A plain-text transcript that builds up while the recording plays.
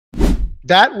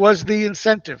That was the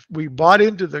incentive. We bought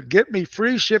into the get me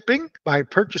free shipping by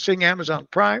purchasing Amazon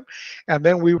Prime, and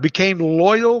then we became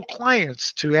loyal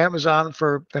clients to Amazon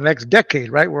for the next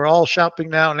decade, right? We're all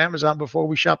shopping now on Amazon before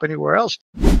we shop anywhere else.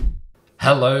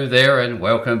 Hello there, and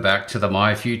welcome back to the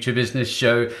My Future Business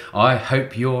Show. I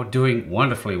hope you're doing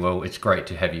wonderfully well. It's great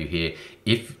to have you here.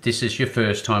 If this is your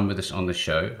first time with us on the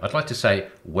show, I'd like to say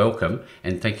welcome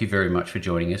and thank you very much for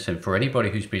joining us. And for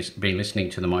anybody who's been listening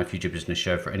to the My Future Business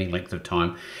Show for any length of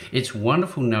time, it's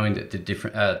wonderful knowing that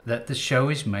the show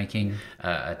is making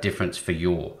a difference for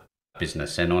your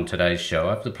business. And on today's show,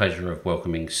 I have the pleasure of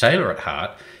welcoming sailor at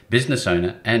heart, business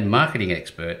owner, and marketing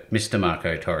expert, Mr.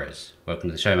 Marco Torres. Welcome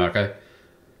to the show, Marco.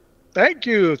 Thank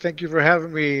you. Thank you for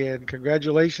having me, and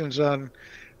congratulations on,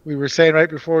 we were saying right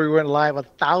before we went live,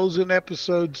 1,000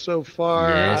 episodes so far.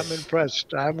 I'm Yes.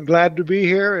 impressed. I'm glad to be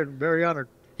here and very honored.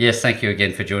 Yes, thank you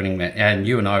again for joining me. And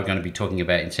you and I are going to be talking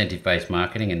about incentive-based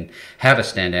marketing and how to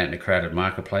stand out in a crowded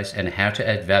marketplace and how to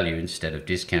add value instead of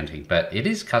discounting. But it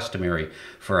is customary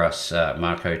for us,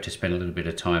 Marco, to spend a little bit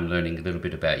of time learning a little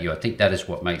bit about you. I think that is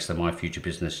what makes the My Future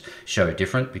Business show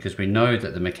different, because we know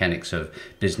that the mechanics of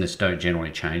business don't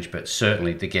generally change, but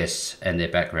certainly the guests and their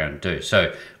background do.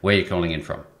 So where are you calling in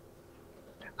from?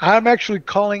 I'm actually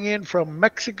calling in from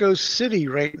Mexico City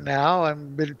right now.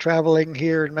 I've been traveling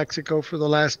here in Mexico for the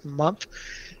last month,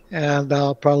 and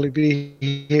I'll probably be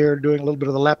here doing a little bit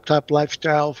of the laptop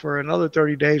lifestyle for another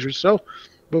 30 days or so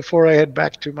before I head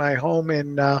back to my home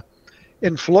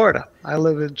in Florida. I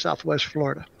live in Southwest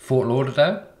Florida. Fort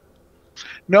Lauderdale?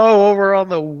 No, over on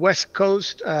the West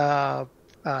Coast, north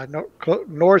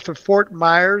of Fort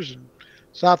Myers and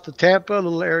south of Tampa, a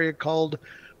little area called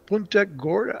Punta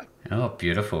Gorda. Oh,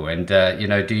 beautiful. And,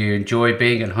 do you enjoy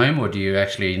being at home or do you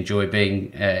actually enjoy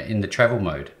being in the travel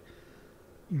mode?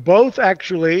 Both,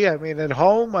 actually. I mean, at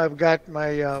home, I've got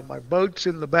my boats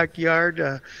in the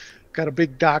backyard. Got a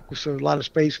big dock with a lot of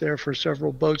space there for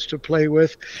several boats to play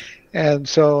with, and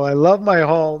so I love my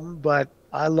home. But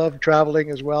I love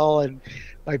traveling as well, and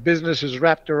my business is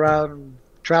wrapped around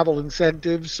travel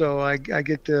incentives, so I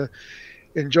get to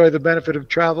enjoy the benefit of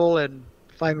travel and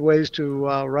find ways to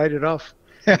write it off.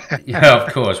 Yeah,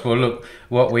 of course. Well, look,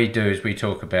 what we do is we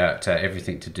talk about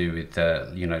everything to do with,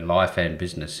 life and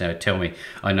business. So tell me,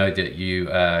 I know that you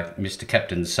are Mr.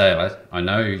 Captain Sailor. I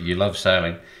know you love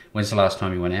sailing. When's the last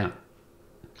time you went out?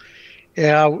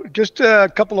 Yeah, just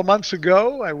a couple of months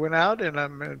ago, I went out, and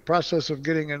I'm in the process of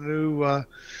getting a new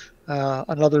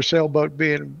another sailboat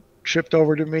being shipped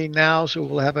over to me now. So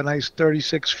we'll have a nice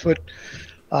 36-foot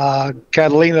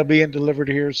Catalina being delivered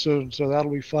here soon. So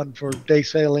that'll be fun for day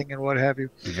sailing and what have you.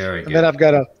 Very And then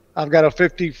good. I've got a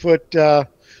 50-foot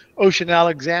Ocean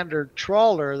Alexander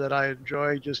trawler that I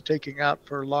enjoy just taking out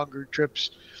for longer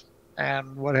trips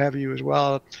and what have you as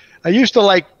well. I used to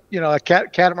like, a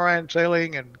catamaran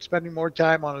sailing and spending more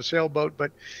time on a sailboat,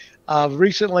 but I've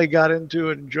recently got into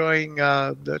enjoying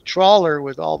the trawler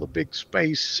with all the big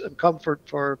space and comfort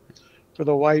for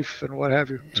the wife and what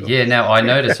have you. So Yeah, now I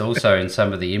notice also in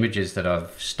some of the images that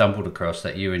I've stumbled across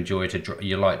that you enjoy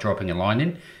you like dropping a line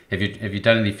in. Have you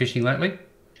done any fishing lately?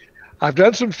 I've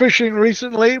done some fishing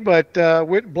recently, but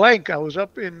went blank. I was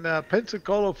up in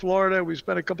Pensacola, Florida. We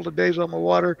spent a couple of days on the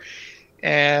water,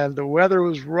 and the weather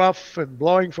was rough and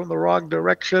blowing from the wrong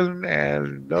direction,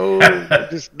 and no,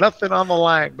 just nothing on the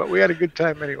line. But we had a good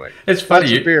time anyway. It's funny.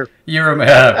 Lots of beer.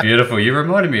 Beautiful. You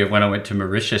reminded me of when I went to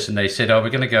Mauritius and they said, "Oh, we're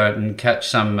going to go out and catch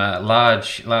some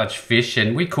large fish,"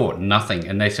 and we caught nothing.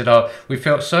 And they said, "Oh, we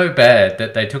felt so bad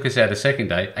that they took us out a second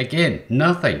day. Again,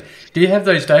 nothing." Do you have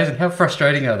those days, and how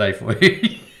frustrating are they for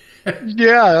you?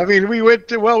 Yeah, I mean, we went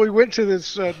to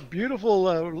this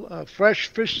beautiful fresh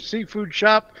fish seafood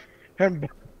shop and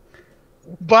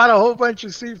bought a whole bunch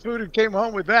of seafood and came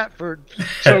home with that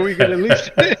so we could at least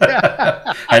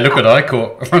Hey, look what I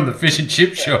caught from the fish and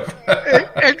chip shop.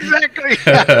 exactly.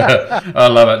 I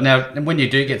love it. Now, when you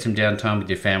do get some downtime with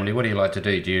your family, what do you like to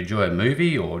do? Do you enjoy a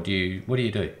movie, or what do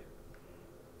you do?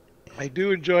 I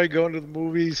do enjoy going to the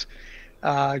movies.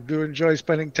 I do enjoy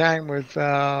spending time with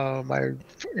my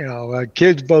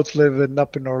kids. Both live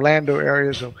up in Orlando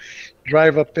area, so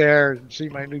drive up there and see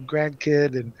my new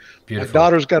grandkid, and my Beautiful.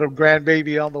 daughter's got a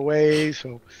grandbaby on the way,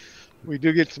 so we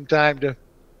do get some time to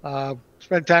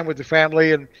spend time with the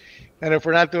family. And if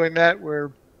we're not doing that,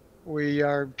 we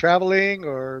are traveling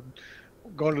or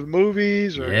going to the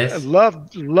movies. Or I Yes.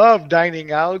 love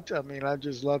dining out. I mean, I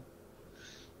just love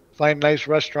find nice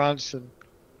restaurants and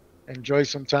enjoy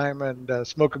some time and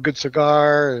smoke a good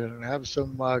cigar and have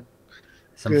some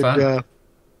Some good. fun.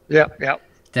 Yeah, yeah.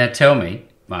 Now tell me,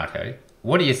 Marco,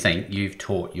 what do you think you've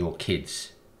taught your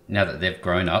kids now that they've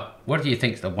grown up? What do you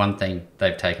think is the one thing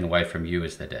they've taken away from you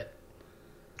as their dad?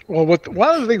 Well,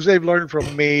 one of the things they've learned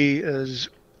from me is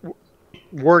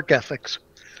work ethics.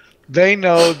 They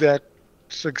know that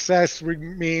success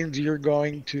means you're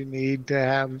going to need to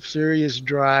have serious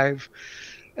drive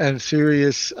and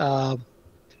serious, you're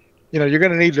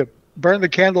going to need to burn the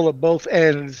candle at both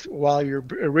ends while you're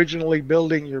originally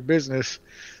building your business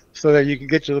so that you can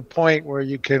get to the point where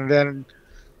you can then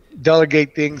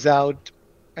delegate things out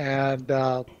and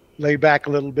lay back a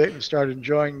little bit and start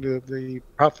enjoying the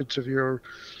profits of your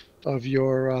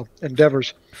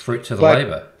endeavors. Fruits of the But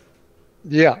labor.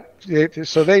 yeah,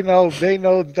 so they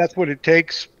know that's what it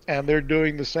takes, and they're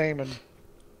doing the same. And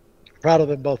proud of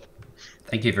them both.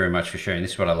 Thank you very much for sharing.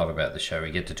 This is what I love about the show.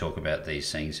 We get to talk about these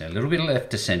things a little bit left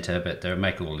to centre, but they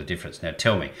make all the difference. Now,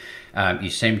 tell me, you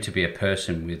seem to be a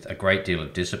person with a great deal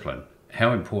of discipline.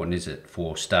 How important is it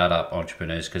for startup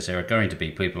entrepreneurs? Because there are going to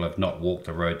be people who have not walked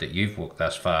the road that you've walked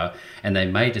thus far, and they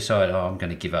may decide, oh, I'm going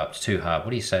to give up. It's too hard. What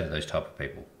do you say to those type of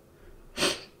people?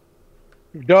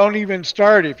 Don't even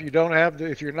start if you don't have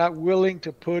if you're not willing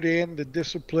to put in the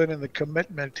discipline and the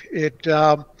commitment.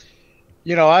 I've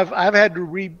had to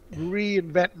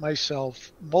reinvent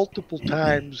myself multiple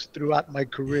times throughout my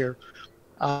career.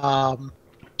 Um,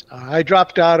 I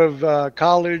dropped out of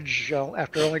college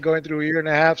after only going through a year and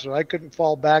a half, so I couldn't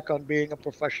fall back on being a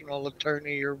professional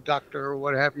attorney or doctor or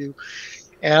what have you.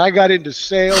 And I got into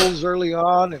sales early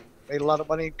on and made a lot of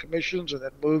money in commissions, and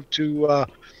then moved to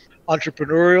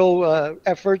entrepreneurial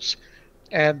efforts.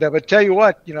 And but tell you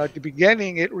what, at the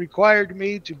beginning, it required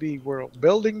me to be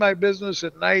building my business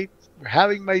at night,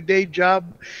 having my day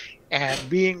job, and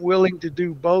being willing to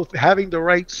do both, having the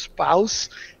right spouse,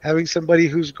 having somebody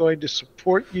who's going to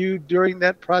support you during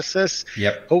that process,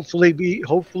 Yep. hopefully be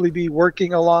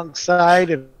working alongside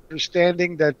and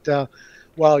understanding that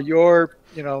while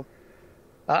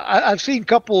I've seen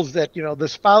couples that the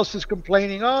spouse is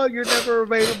complaining, oh, you're never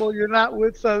available, you're not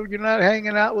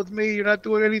hanging out with me, you're not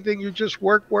doing anything, you just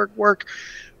work, work, work.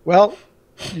 Well,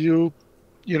 if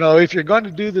you're going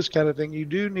to do this kind of thing, you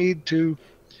do need to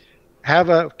have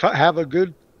a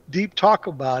good deep talk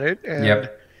about it, and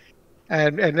Yep.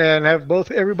 and then have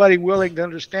both everybody willing to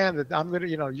understand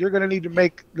that you're gonna need to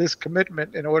make this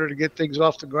commitment in order to get things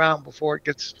off the ground before it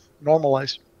gets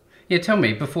normalized. Yeah, tell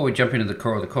me, before we jump into the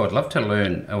core of the call, I'd love to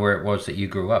learn where it was that you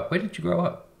grew up. Where did you grow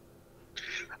up?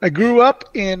 I grew up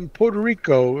in Puerto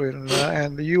Rico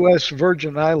and the U.S.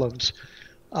 Virgin Islands.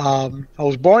 I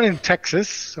was born in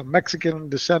Texas, a Mexican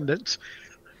descendants,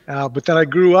 but then I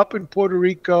grew up in Puerto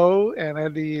Rico and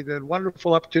had the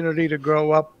wonderful opportunity to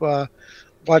grow up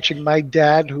watching my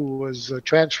dad, who was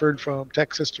transferred from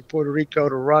Texas to Puerto Rico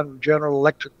to run General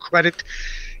Electric Credit.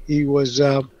 He was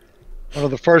one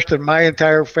of the first in my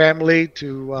entire family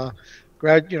to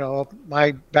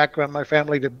my background, my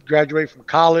family to graduate from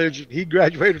college. He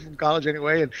graduated from college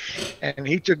anyway, and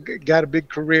he got a big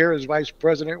career as vice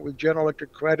president with General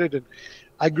Electric Credit. And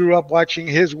I grew up watching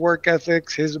his work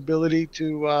ethics, his ability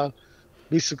to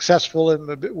be successful in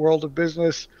the world of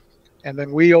business. And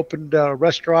then we opened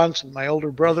restaurants, and my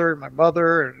older brother and my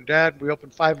mother and dad. We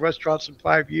opened 5 restaurants in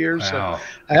 5 years. So Wow.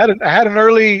 I had an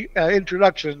early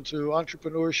introduction to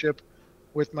entrepreneurship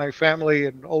with my family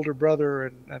and older brother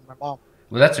and my mom.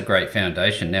 Well, that's a great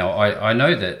foundation. Now, I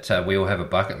know that we all have a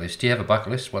bucket list. Do you have a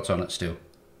bucket list? What's on it still?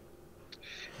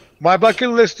 My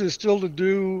bucket list is still to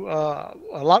do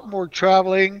a lot more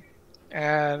traveling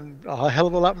and a hell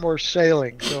of a lot more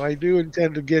sailing. So I do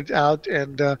intend to get out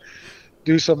and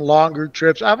do some longer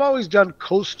trips. I've always done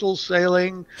coastal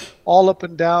sailing all up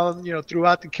and down,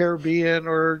 throughout the Caribbean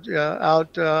or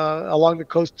out along the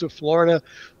coast of Florida,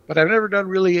 but I've never done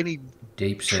really any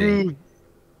Deep sea. true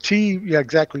yeah,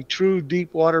 exactly, true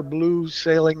deep water blue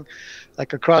sailing,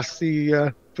 like across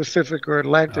the Pacific or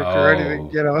Atlantic or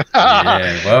anything, Oh,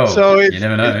 yeah. Well, So you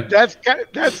never know.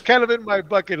 that's kind of in my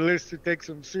bucket list to take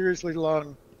some seriously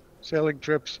long sailing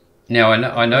trips. Now,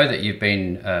 I know that you've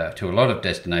been to a lot of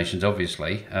destinations,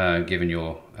 obviously, given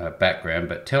your background,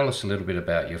 but tell us a little bit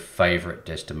about your favorite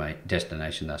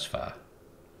destination thus far.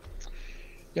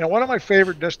 One of my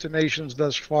favorite destinations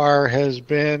thus far has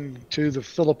been to the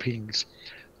Philippines.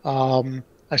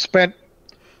 I spent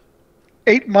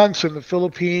 8 months in the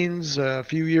Philippines a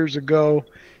few years ago,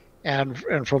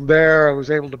 and from there I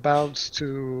was able to bounce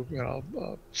to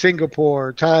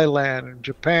Singapore, Thailand, and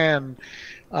Japan,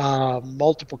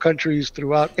 multiple countries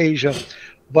throughout Asia.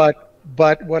 But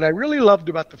what I really loved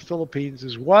about the Philippines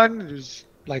is one is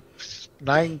like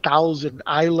 9,000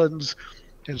 islands,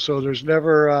 and so there's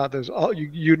never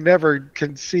you never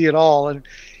can see it all.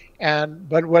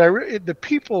 But the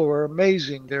people were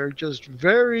amazing. They're just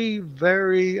very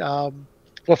very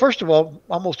Well, first of all,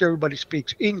 almost everybody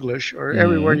speaks English, or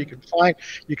everywhere Mm.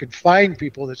 you can find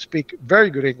people that speak very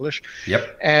good English,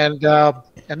 Yep. and uh,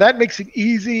 and that makes it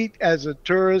easy as a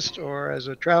tourist or as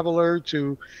a traveler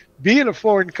to be in a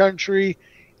foreign country,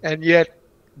 and yet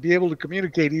be able to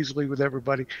communicate easily with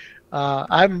everybody.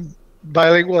 I'm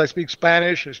bilingual. I speak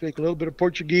Spanish. I speak a little bit of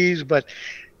Portuguese, but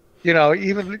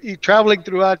even traveling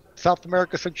throughout South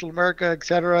America, Central America,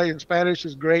 etc., in Spanish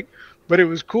is great. But it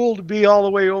was cool to be all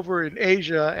the way over in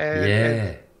Asia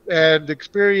Yeah. and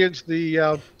experience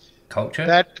the Culture.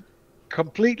 that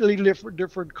completely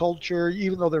different culture,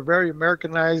 even though they're very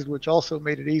Americanized, which also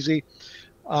made it easy.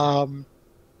 Um,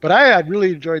 but I had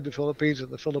really enjoyed the Philippines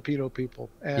and the Filipino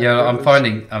people, and Yeah, it was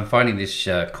I'm finding this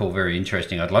call very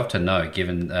interesting. I'd love to know,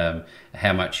 given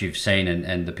how much you've seen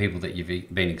and the people that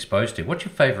you've been exposed to. What's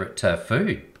your favourite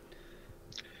food?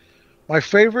 my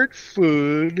favorite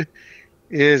food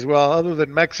is, well, other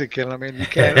than Mexican. I mean,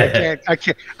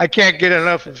 I can't get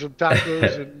enough of some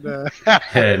tacos and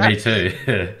Yeah, me too.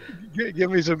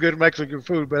 give me some good Mexican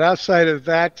food. But outside of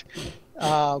that,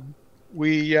 um,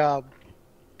 we, you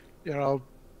know,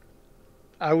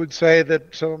 I would say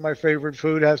that some of my favorite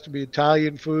food has to be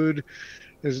Italian food.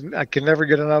 I can never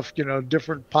get enough,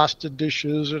 different pasta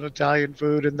dishes and Italian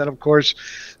food. And then, of course,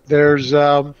 there's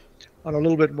on a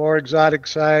little bit more exotic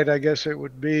side, I guess it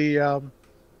would be,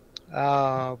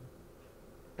 uh,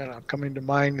 coming to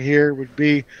mind here would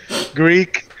be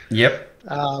Greek. Yep.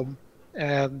 Um,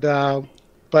 and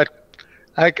but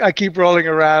I keep rolling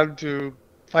around to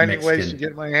finding ways to Mexican.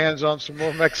 get my hands on some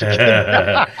more Mexican.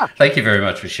 Thank you very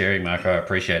much for sharing, Marco. I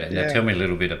appreciate it. Now, Yeah, tell me a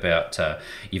little bit about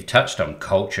you've touched on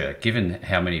culture. Given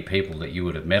how many people that you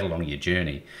would have met along your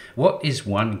journey, what is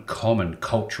one common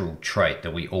cultural trait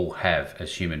that we all have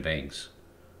as human beings?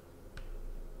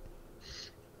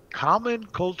 common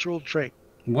cultural trait.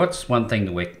 What's one thing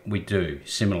that we do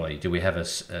similarly? Do we have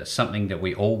something that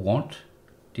we all want?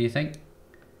 Do you think?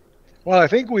 Well, I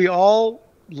think we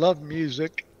all love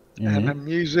music, and Mm-hmm.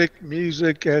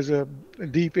 music has a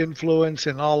deep influence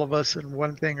in all of us in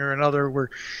one thing or another. Where,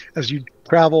 as you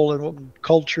travel in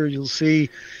culture, you'll see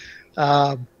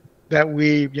uh,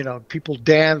 that people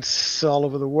dance all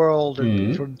over the world and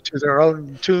Mm-hmm. to their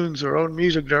own tunes, their own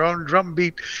music, their own drum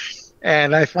beat.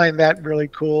 And I find that really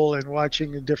cool. And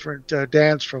watching a different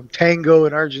dance from tango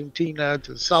in Argentina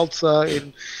to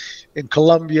salsa in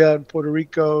Colombia and Puerto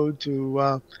Rico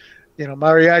to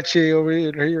mariachi over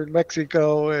here in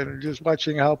Mexico, and just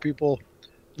watching how people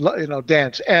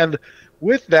dance. And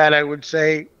with that, I would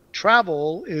say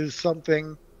travel is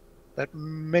something that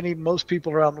most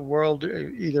people around the world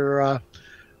either uh,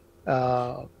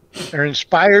 are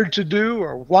inspired to do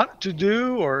or want to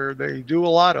do, or they do a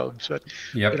lot of. So,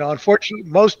 Yep. unfortunately,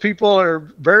 most people are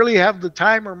barely have the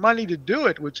time or money to do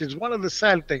it, which is one of the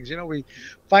sad things. We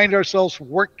find ourselves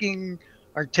working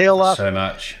our tail off So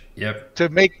much. Yep.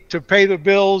 to pay the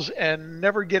bills and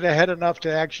never get ahead enough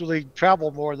to actually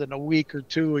travel more than a week or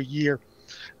two a year.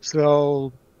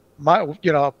 So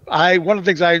I one of the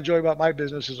things I enjoy about my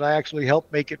business is I actually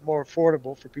help make it more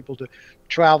affordable for people to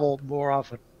travel more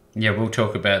often. Yeah, we'll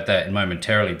talk about that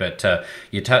momentarily, but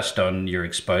you touched on your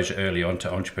exposure early on to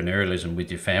entrepreneurialism with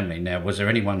your family. Now, was there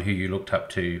anyone who you looked up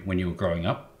to when you were growing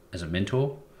up as a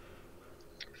mentor?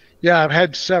 Yeah, I've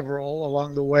had several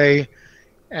along the way,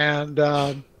 and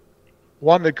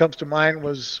one that comes to mind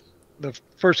was the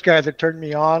first guy that turned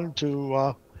me on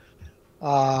to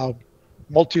uh,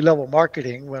 multi-level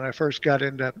marketing when I first got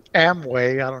into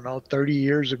Amway. I don't know, 30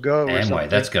 years ago or Amway, something.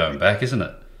 that's going back, isn't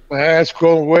it? That's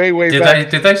going way, way Do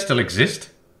back. they still exist?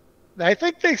 I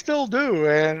think they still do,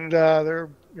 and they're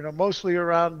mostly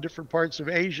around different parts of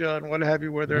Asia and what have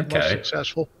you, where they're most Okay.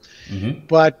 successful. Mm-hmm.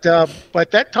 But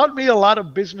that taught me a lot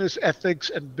of business ethics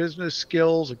and business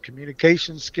skills and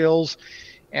communication skills.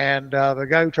 And the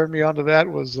guy who turned me on to that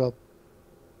was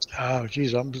oh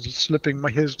geez,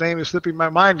 his name is slipping my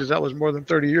mind, as that was more than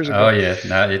 30 years Oh ago. yeah,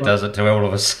 no, it But does it to all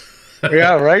of us.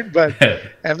 yeah, right.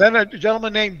 And then a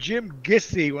gentleman named Jim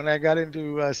Gissy, when I got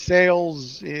into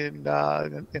sales in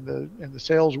the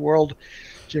sales world.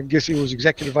 Jim Gissy was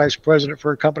executive vice president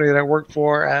for a company that I worked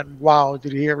for, and wow,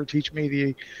 did he ever teach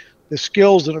me the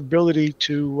skills and ability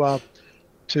to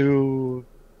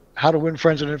how to win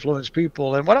friends and influence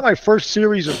people. And one of my first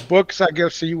series of books, I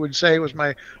guess you would say, was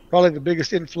my probably the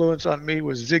biggest influence on me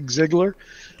was Zig Ziglar,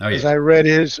 Oh because yeah. I read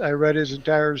his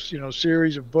entire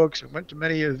series of books and went to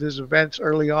many of his events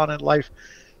early on in life,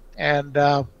 and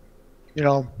you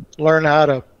know learn how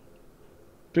to.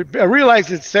 I realize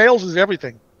that sales is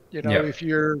everything. Yep. If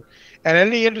you're in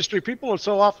any industry, people are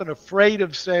so often afraid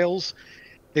of sales.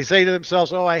 They say to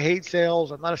themselves, "Oh, I hate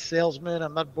sales. I'm not a salesman.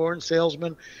 I'm not born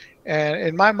salesman." And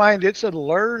in my mind, it's a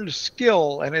learned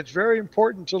skill, and it's very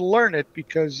important to learn it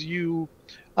because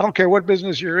I don't care what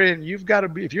business you're in, you've got to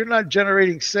be, if you're not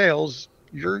generating sales,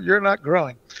 you're not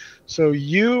growing. So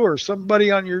you or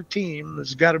somebody on your team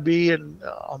has got to be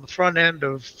on the front end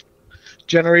of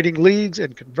generating leads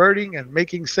and converting and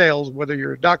making sales, whether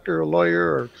you're a doctor, a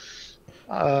lawyer,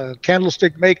 or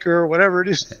candlestick maker, whatever it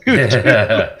is you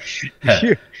do.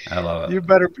 You, I love you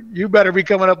it. better be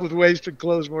coming up with ways to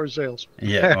close more sales.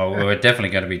 Yeah, well, we're definitely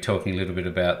going to be talking a little bit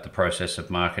about the process of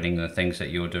marketing and the things that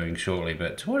you're doing shortly.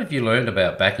 But what have you learned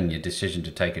about backing your decision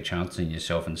to take a chance on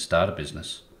yourself and start a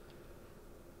business?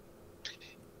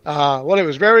 Well, it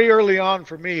was very early on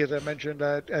for me, as I mentioned.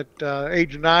 At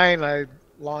age 9, I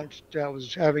launched. I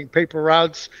was having paper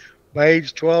routes. By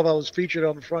age 12, I was featured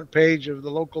on the front page of the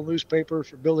local newspaper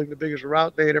for building the biggest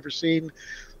route they had ever seen.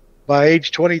 By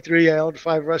age 23, I owned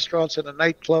 5 restaurants and a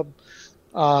nightclub.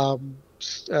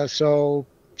 So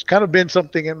it's kind of been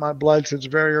something in my blood since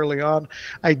very early on.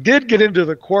 I did get into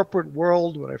the corporate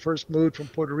world when I first moved from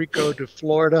Puerto Rico to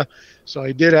Florida. So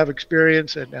I did have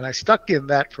experience, and I stuck in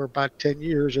that for about 10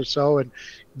 years or so and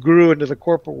grew into the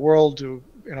corporate world to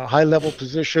high level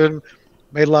position,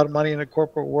 made a lot of money in the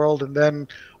corporate world. And then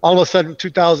all of a sudden,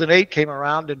 2008 came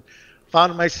around and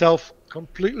found myself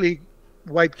completely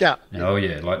wiped out. Oh,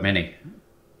 yeah, like many.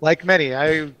 Like many,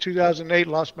 I 2008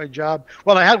 lost my job.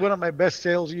 Well, I had one of my best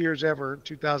sales years ever in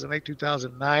 2008,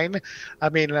 2009. I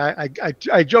mean,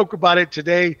 I joke about it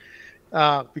today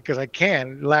because I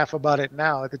can laugh about it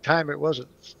now. At the time, it wasn't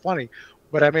funny.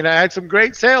 But I mean, I had some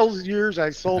great sales years. I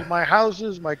sold my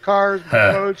houses, my cars,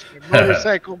 my boats, my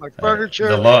motorcycle, my The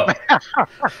furniture. lot.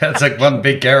 That's like one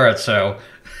big garage sale.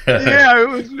 Yeah, it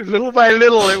was little by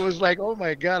little. It was like, oh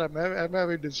my God, I'm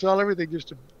having to sell everything just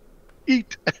to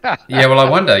eat. Yeah, well, I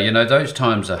wonder, those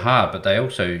times are hard, but they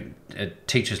also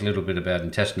teach us a little bit about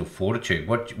intestinal fortitude.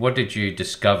 What did you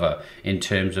discover in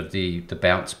terms of the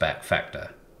bounce back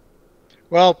factor?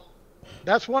 Well,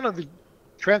 that's one of the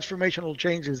transformational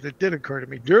changes that did occur to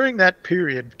me during that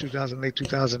period, 2008,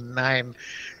 2009.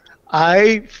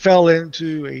 I fell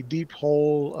into a deep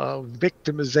hole of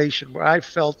victimization where I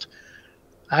felt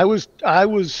I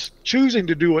was choosing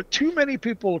to do what too many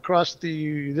people across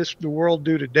the world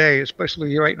do today,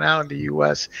 especially right now in the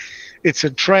U.S. It's a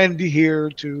trend here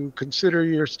to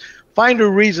find a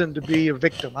reason to be a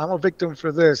victim. I'm a victim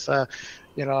for this.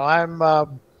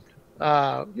 I'm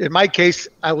in my case,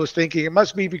 I was thinking it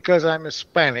must be because I'm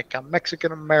Hispanic, I'm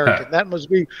Mexican American.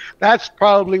 That's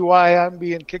probably why I'm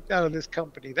being kicked out of this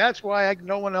company. That's why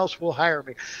no one else will hire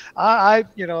me. I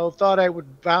thought I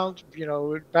would bounce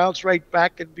right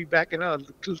back and be back. It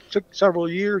took several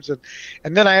years,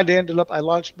 and then I had to end up. I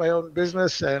launched my own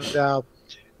business, and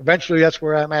eventually that's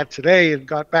where I'm at today, and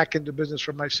got back into business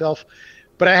for myself.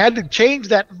 But I had to change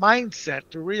that mindset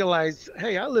to realize,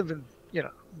 hey, I live in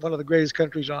one of the greatest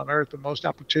countries on earth, the most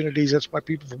opportunities. That's why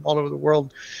people from all over the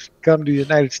world come to the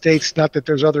United States. Not that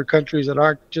there's other countries that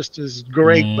aren't just as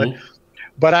great,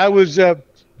 but Mm. I was,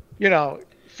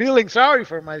 feeling sorry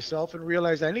for myself and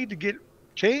realized I need to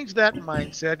change that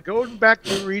mindset. Going back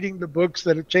to reading the books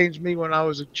that have changed me when I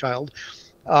was a child,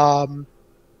 um,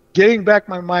 getting back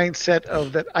my mindset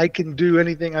of that I can do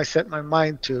anything I set my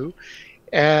mind to,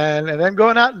 and then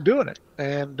going out and doing it.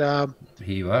 Here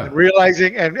you And are.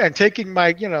 realizing and taking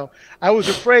my I was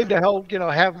afraid to help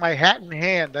have my hat in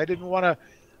hand. I didn't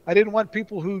want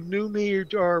people who knew me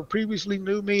or previously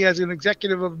knew me as an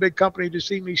executive of a big company to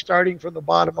see me starting from the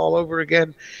bottom all over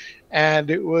again.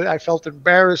 And I felt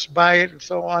embarrassed by it and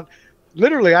so on.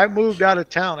 Literally, I moved out of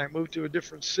town. I moved to a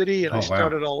different city and I Oh, wow.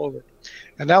 started all over.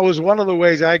 And that was one of the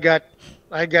ways I got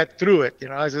through it.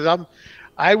 I said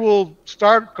I will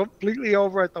start completely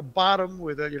over at the bottom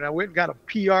I went and got a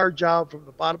PR job from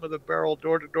the bottom of the barrel,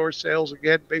 door to door sales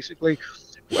again, basically,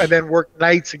 and then worked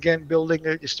nights again,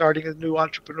 starting a new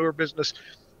entrepreneur business,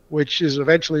 which is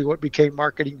eventually what became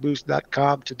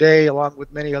marketingboost.com today, along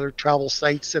with many other travel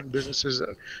sites and businesses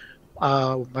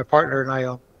my partner and I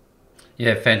own.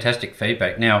 Yeah, fantastic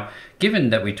feedback. Now, given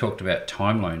that we talked about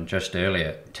timeline just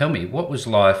earlier, tell me what was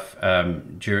life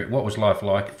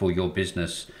like for your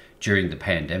business during the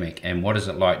pandemic, and what is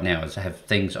it like now? Have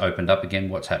things opened up again?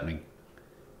 What's happening?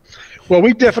 Well,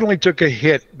 we definitely took a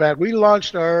hit, but we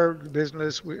launched our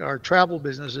travel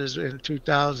businesses in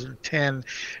 2010,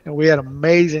 and we had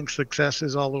amazing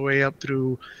successes all the way up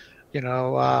through, you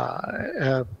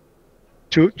know,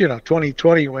 to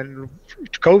 2020 when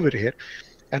COVID hit,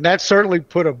 and that certainly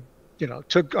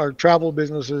took our travel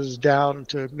businesses down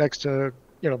to next to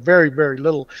very, very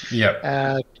little.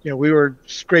 Yep. We were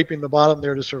scraping the bottom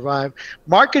there to survive.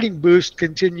 Marketing Boost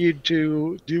continued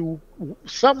to do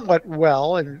somewhat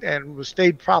well and was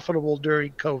stayed profitable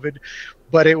during COVID,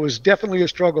 but it was definitely a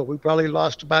struggle. We probably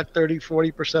lost about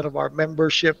 30-40% of our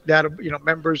membership data,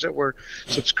 members that were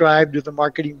subscribed to the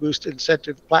Marketing Boost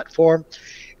incentive platform.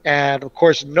 And of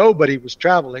course, nobody was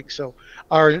traveling. So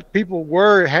our people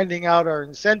were handing out our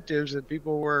incentives, and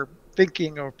people were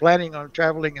thinking or planning on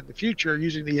traveling in the future,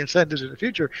 using the incentives in the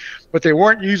future, but they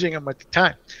weren't using them at the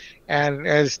time. And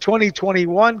as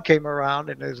 2021 came around,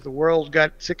 and as the world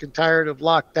got sick and tired of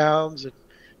lockdowns, and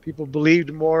people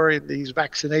believed more in these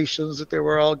vaccinations that they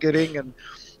were all getting, and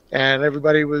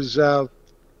everybody was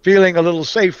feeling a little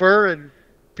safer, and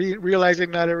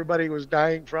realizing not everybody was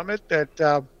dying from it,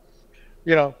 that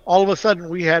all of a sudden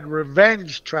we had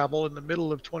revenge travel in the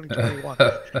middle of 2021.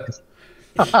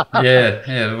 Yeah, yeah,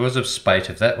 there was a spate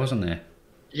of that, wasn't there?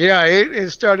 Yeah, it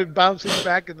started bouncing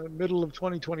back in the middle of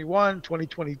 2021,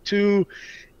 2022,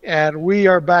 and we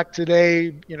are back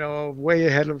today, way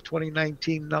ahead of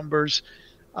 2019 numbers.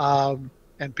 And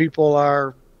people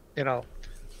are, you know,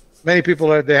 many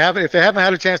people are, if they haven't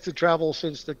had a chance to travel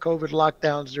since the COVID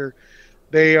lockdowns,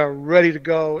 they are ready to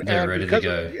go. They're ready to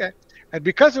go. And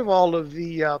because of all of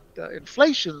the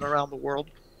inflation around the world,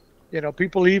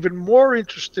 people are even more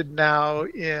interested now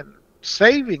in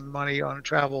saving money on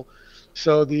travel.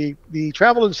 So the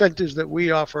travel incentives that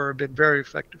we offer have been very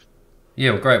effective.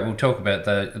 Yeah, well, great. We'll talk about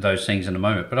those things in a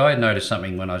moment. But I noticed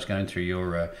something when I was going through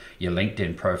your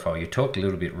LinkedIn profile. You talked a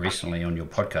little bit recently on your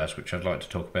podcast, which I'd like to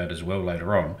talk about as well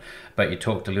later on. But you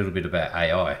talked a little bit about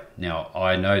AI. Now,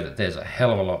 I know that there's a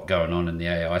hell of a lot going on in the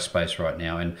AI space right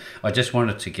now, and I just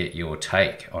wanted to get your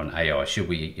take on AI. Should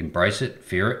we embrace it,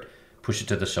 fear it, push it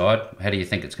to the side? How do you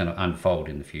think it's going to unfold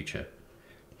in the future?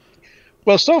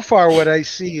 Well, so far what I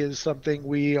see is something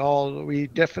we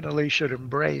definitely should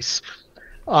embrace.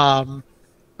 Um,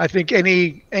 I think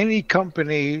any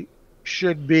company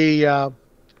should be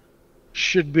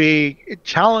should be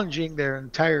challenging their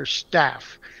entire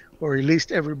staff, or at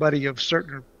least everybody of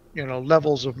certain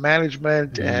levels of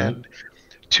management, Mm-hmm.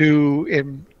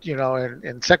 and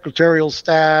and secretarial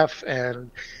staff,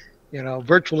 and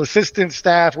virtual assistant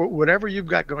staff, whatever you've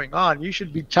got going on. You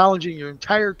should be challenging your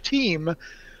entire team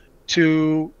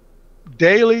to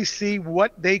daily see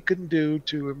what they can do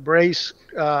to embrace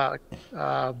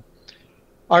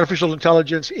artificial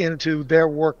intelligence into their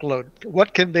workload.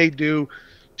 What can they do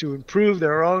to improve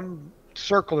their own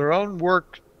circle, their own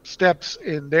work steps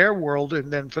in their world,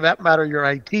 and then for that matter, your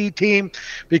IT team,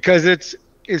 because it's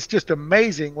just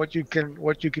amazing what you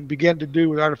can begin to do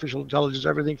with artificial intelligence.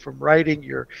 Everything from writing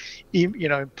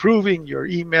improving your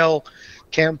email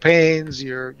campaigns,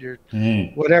 your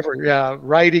Mm. whatever,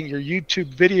 writing your YouTube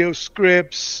video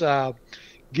scripts,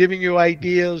 giving you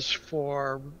ideas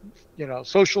for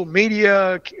social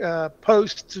media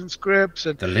posts and scripts.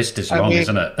 And The list is I long, mean,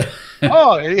 isn't it?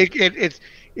 oh,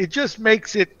 it just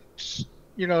makes it,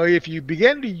 if you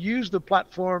begin to use the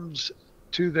platforms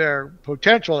to their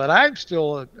potential, and I'm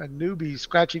still a newbie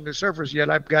scratching the surface yet.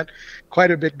 I've got quite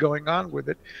a bit going on with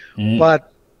it, Mm.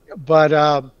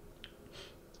 but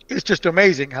it's just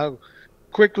amazing how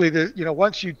quickly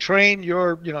once you train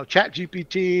your chat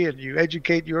GPT, and you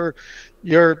educate your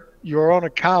own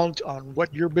account on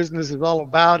what your business is all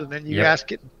about, and then you Yep.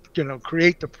 ask it,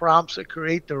 create the prompts that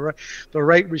create the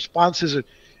right responses.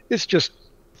 It's just,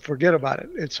 forget about it.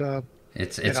 It's you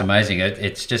It's know amazing.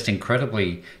 It's just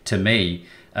incredibly, to me,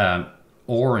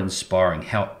 awe-inspiring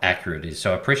how accurate it is.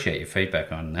 So I appreciate your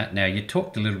feedback on that. Now, you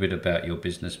talked a little bit about your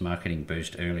business marketing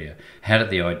boost earlier. How did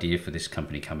the idea for this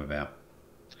company come about?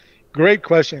 Great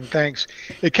question. Thanks.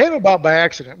 It came about by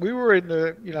accident. We were in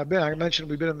the, I mentioned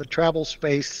we've been in the travel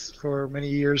space for many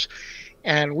years,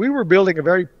 and we were building a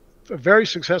very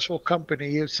successful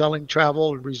company of selling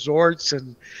travel and resorts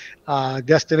and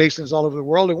destinations all over the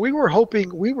world. And we were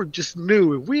hoping, we were just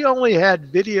new. If we only had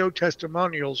video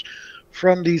testimonials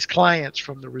from these clients,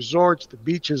 from the resorts, the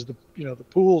beaches, the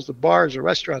pools, the bars, the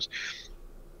restaurants,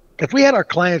 if we had our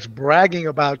clients bragging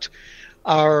about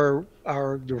the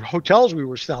hotels we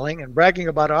were selling and bragging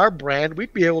about our brand,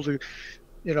 we'd be able to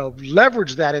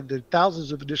leverage that into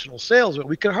thousands of additional sales. But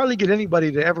we could hardly get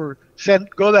anybody to ever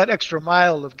go that extra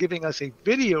mile of giving us a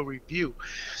video review.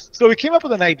 So we came up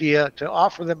with an idea to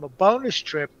offer them a bonus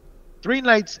trip, 3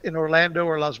 nights in Orlando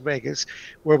or Las Vegas,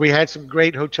 where we had some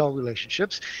great hotel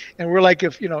relationships. And we're like,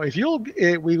 if you'll,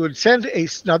 we would send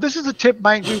now this is a tip,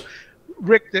 mind you,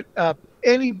 Rick, that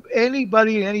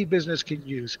anybody in any business can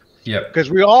use, Yep. because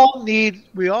we all need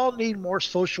more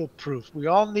social proof. We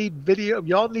all need video.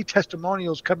 We all need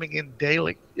testimonials coming in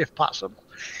daily, if possible.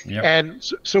 Yep.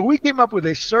 And so we came up with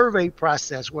a survey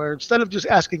process where instead of just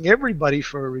asking everybody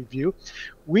for a review,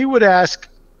 we would ask,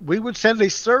 we would send a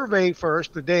survey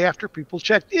first the day after people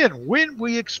checked in when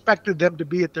we expected them to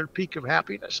be at their peak of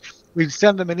happiness. We'd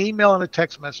send them an email and a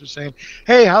text message saying,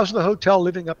 hey, how's the hotel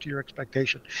living up to your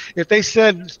expectation? If they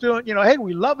said, still, hey,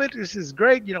 we love it, this is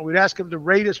great, we'd ask them to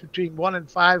rate us between 1 and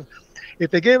 5.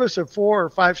 If they gave us a 4 or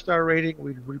 5 star rating,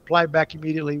 we'd reply back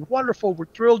immediately, wonderful, we're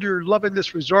thrilled you're loving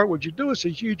this resort. Would you do us a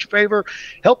huge favor?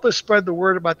 Help us spread the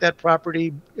word about that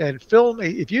property and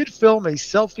if you'd film a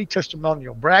selfie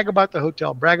testimonial, brag about the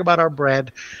hotel, brag about our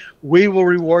brand, we will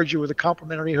reward you with a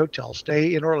complimentary hotel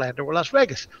stay in Orlando or Las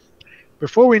Vegas.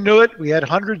 Before we knew it, we had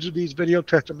hundreds of these video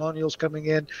testimonials coming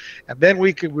in, and then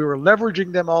we were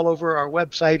leveraging them all over our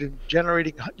website and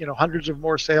generating hundreds of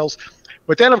more sales.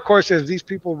 But then, of course, as these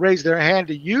people raised their hand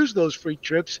to use those free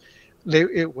trips,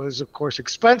 it was, of course,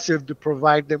 expensive to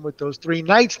provide them with those 3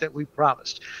 nights that we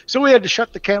promised. So we had to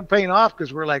shut the campaign off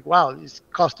because we're like, wow, it's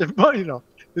costing money.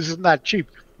 This is not cheap.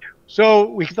 So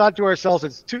we thought to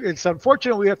ourselves, it's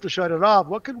unfortunate we have to shut it off.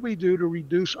 What could we do to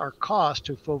reduce our cost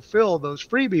to fulfill those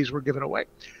freebies we're giving away?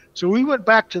 So we went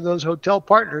back to those hotel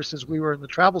partners, since we were in the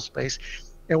travel space,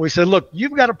 and we said, look,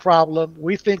 you've got a problem.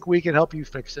 We think we can help you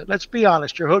fix it. Let's be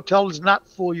honest. Your hotel is not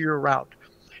full year round.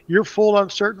 You're full on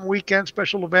certain weekends,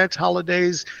 special events,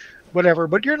 holidays, whatever,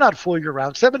 but you're not full year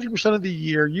round. 70% of the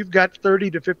year, you've got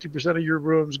 30 to 50% of your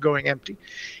rooms going empty.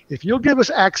 If you'll give us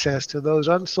access to those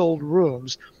unsold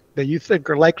rooms that you think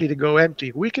are likely to go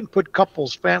empty, we can put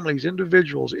couples, families,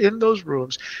 individuals in those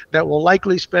rooms that will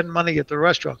likely spend money at the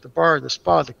restaurant, the bar, the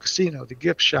spa, the casino, the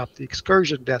gift shop, the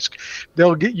excursion desk.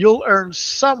 You'll earn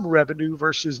some revenue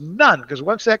versus none, because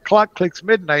once that clock clicks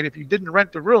midnight, if you didn't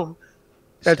rent the room,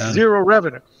 that's zero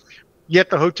revenue. Yet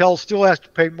the hotel still has to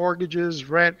pay mortgages,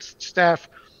 rent, staff,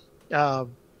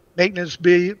 maintenance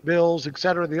bills,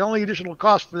 etc. The only additional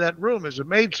cost for that room is a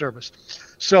maid service.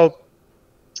 So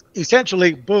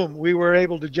essentially, boom, we were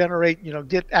able to generate,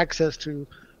 get access to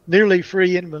nearly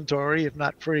free inventory, if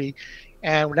not free.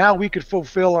 And now we could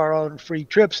fulfill our own free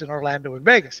trips in Orlando and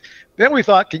Vegas. Then we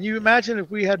thought, can you imagine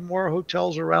if we had more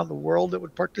hotels around the world that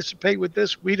would participate with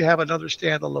this? We'd have another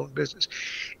standalone business.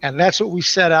 And that's what we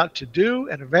set out to do.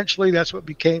 And eventually that's what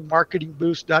became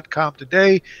marketingboost.com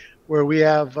today, where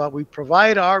we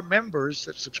provide our members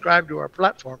that subscribe to our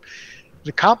platform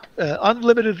the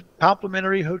unlimited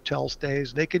complimentary hotel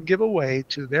stays they can give away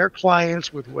to their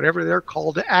clients with whatever their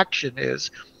call to action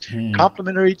is.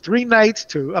 Complimentary 3 nights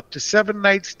to up to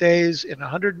 7-night stays in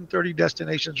 130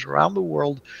 destinations around the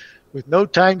world with no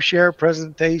timeshare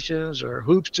presentations or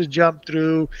hoops to jump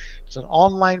through. It's an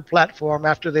online platform.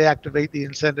 After they activate the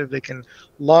incentive, they can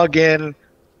log in,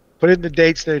 put in the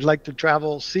dates they'd like to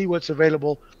travel, see what's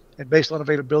available, and based on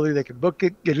availability, they can book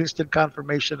it, get instant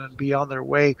confirmation, and be on their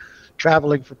way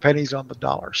traveling for pennies on the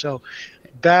dollar. So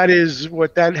that is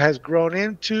what that has grown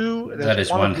into. That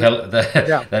is one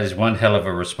hell of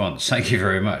a response. Thank you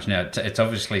very much. Now, it's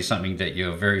obviously something that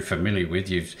you're very familiar with.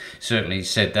 You've certainly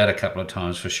said that a couple of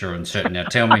times for sure and certain. Now,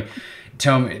 tell me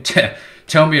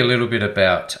a little bit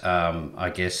about,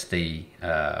 I guess it's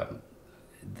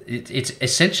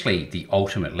essentially the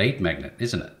ultimate lead magnet,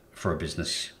 isn't it, for a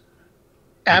business?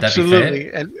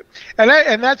 Absolutely, and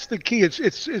that's the key.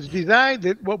 It's designed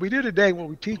that what we do today, what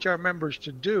we teach our members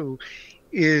to do,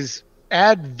 is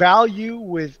add value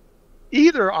with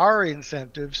either our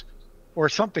incentives or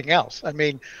something else. I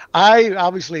mean, I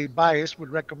obviously biased would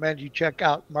recommend you check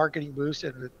out Marketing Boost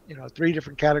and the 3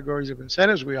 different categories of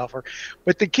incentives we offer.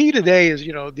 But the key today is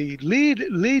the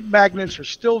lead magnets are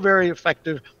still very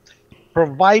effective,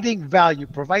 providing value,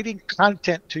 providing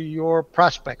content to your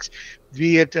prospects,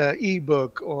 be it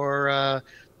ebook or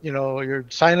you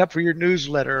sign up for your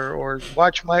newsletter, or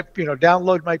watch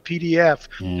download my PDF,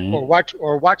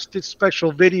 or watch this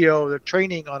special video, the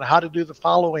training on how to do the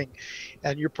following.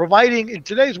 And you're providing, in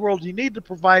today's world, you need to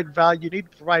provide value, you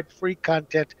need to provide free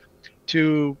content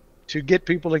to get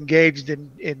people engaged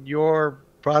in your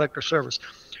product or service.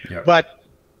 Yep. But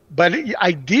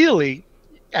ideally,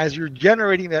 as you're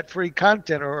generating that free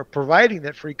content or providing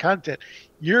that free content,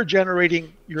 you're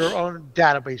generating your own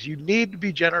database. You need to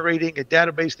be generating a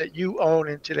database that you own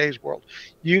in today's world.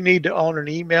 You need to own an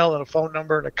email and a phone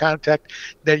number and a contact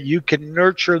that you can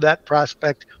nurture that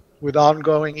prospect with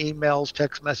ongoing emails,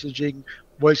 text messaging,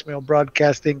 voicemail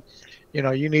broadcasting.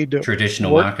 You need to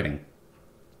traditional marketing.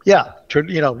 Yeah.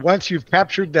 Once you've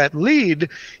captured that lead,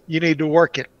 you need to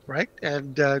work it, right?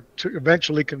 And to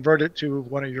eventually convert it to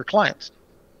one of your clients.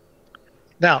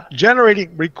 Now,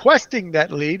 requesting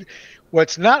that lead,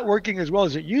 what's not working as well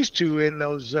as it used to in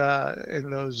those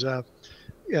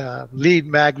lead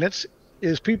magnets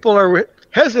is people are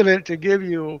hesitant to give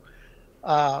you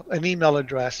an email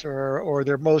address or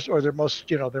their most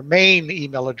their main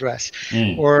email address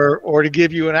Mm. or to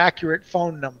give you an accurate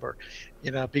phone number,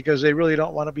 because they really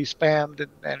don't want to be spammed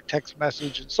and text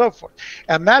message and so forth.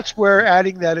 And that's where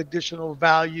adding that additional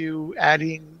value,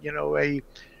 adding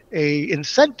a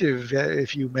incentive,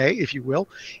 if you will,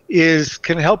 is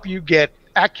can help you get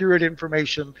accurate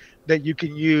information that you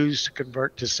can use to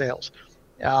convert to sales.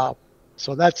 Uh,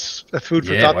 so that's a food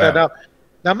for Yeah, thought. That wow.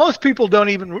 now most people don't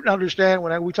even understand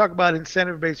we talk about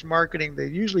incentive-based marketing. They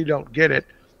usually don't get it.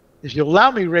 If you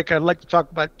allow me, Rick, I'd like to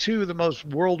talk about two of the most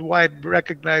worldwide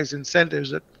recognized incentives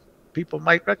that people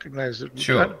might recognize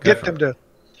Sure, that go get for them it. to.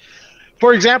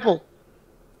 For example,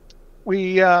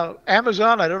 we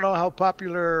Amazon. I don't know how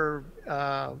popular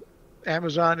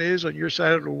Amazon is on your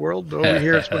side of the world, but over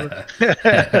here it's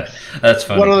That's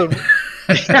one funny. of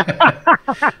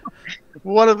the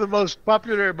one of the most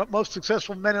popular but most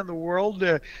successful men in the world,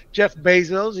 Jeff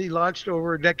Bezos. He launched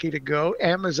over a decade ago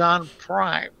Amazon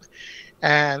Prime,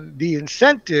 and the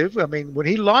incentive. I mean, when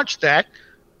he launched that,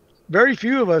 very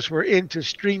few of us were into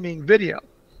streaming video.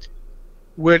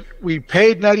 What we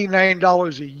paid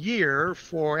 $99 a year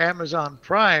for Amazon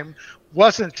Prime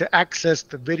wasn't to access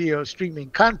the video streaming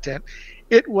content,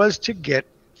 it was to get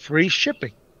free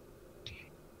shipping.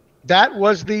 That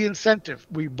was the incentive.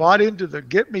 We bought into the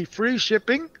get me free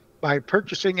shipping by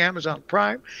purchasing Amazon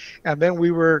Prime, and then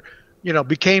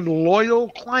became loyal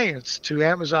clients to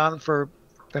Amazon for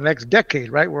the next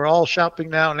decade, right? We're all shopping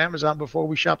now on Amazon before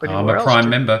we shop I'm a anywhere else Prime too.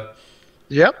 member.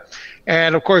 Yep.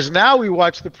 And of course, now we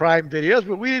watch the Prime videos,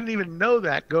 but we didn't even know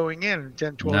that going in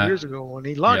 10, 12 No. years ago when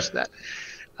he launched Yep. that.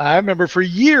 I remember for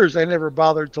years I never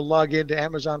bothered to log into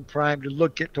Amazon Prime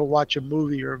to watch a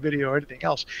movie or a video or anything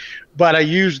else, but I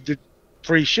used the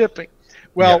free shipping.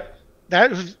 Well, Yep.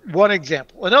 that is one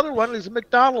example. Another one is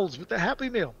McDonald's with the Happy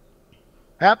Meal.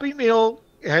 Happy Meal,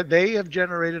 they have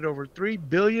generated over $3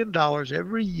 billion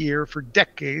every year for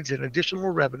decades in additional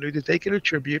revenue that they can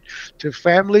attribute to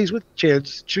families with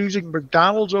kids choosing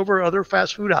McDonald's over other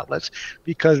fast food outlets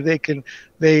because they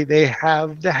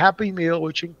have the Happy Meal,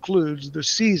 which includes the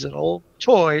seasonal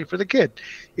toy for the kid.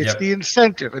 It's the Yep.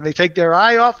 incentive, and they take their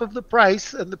eye off of the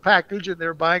price and the package, and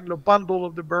they're buying the bundle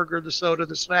of the burger, the soda,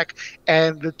 the snack,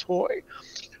 and the toy.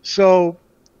 So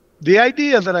the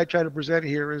idea that I try to present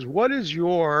here is what is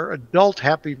your adult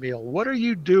Happy Meal? What are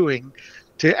you doing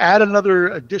to add another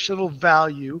additional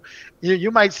value? You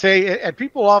might say, and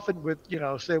people often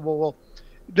say, well,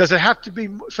 does it have to be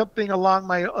something along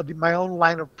my own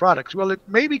line of products? Well, it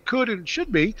maybe could and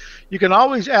should be. You can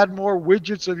always add more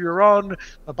widgets of your own.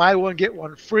 Buy one get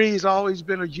one free has always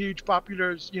been a huge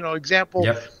popular example.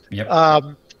 Yep. Yep.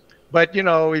 Um, but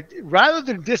rather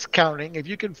than discounting, if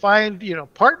you can find,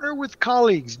 partner with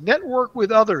colleagues, network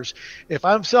with others. If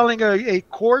I'm selling a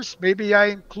course, maybe I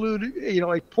include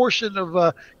a portion of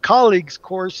a colleague's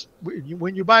course.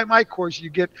 When you buy my course, you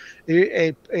get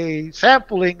a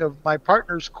sampling of my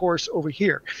partner's course over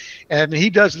here, and he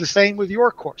does the same with your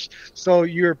course. So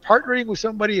you're partnering with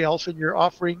somebody else, and you're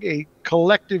offering a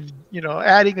collective,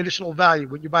 adding additional value.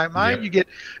 When you buy mine, you Yep. get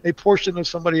a portion of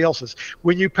somebody else's.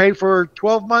 When you pay for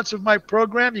 12 months of my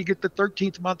program, you get the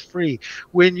 13th month free.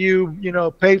 When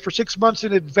pay for 6 months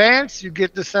in advance, you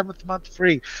get the 7th month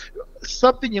free.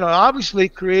 Something, obviously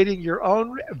creating your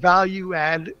own value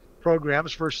add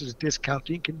programs versus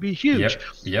discounting can be huge. Yep.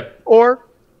 Yep. Or,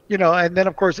 and then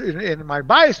of course, in my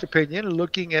biased opinion,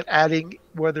 looking at adding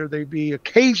whether they be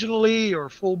occasionally or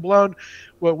full blown,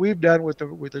 what we've done with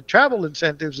the travel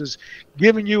incentives is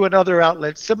giving you another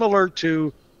outlet similar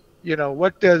to,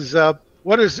 what does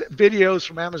videos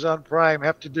from Amazon Prime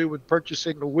have to do with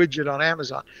purchasing a widget on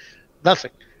Amazon?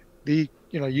 Nothing.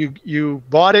 You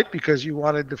bought it because you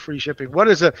wanted the free shipping. What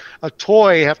does a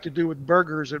toy have to do with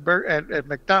burgers at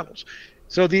McDonald's?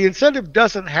 So the incentive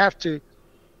doesn't have to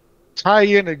tie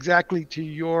in exactly to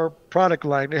your product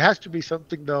line. It has to be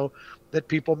something though that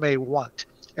people may want,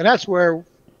 and that's where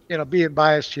being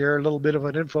biased here, a little bit of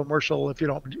an infomercial,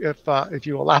 if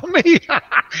you allow me,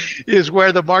 is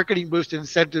where the marketing boost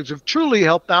incentives have truly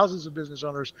helped thousands of business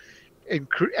owners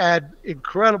add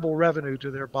incredible revenue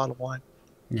to their bottom line.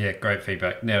 Yeah, great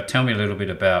feedback. Now, tell me a little bit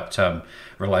about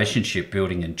relationship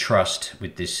building and trust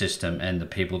with this system and the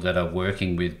people that are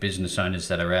working with business owners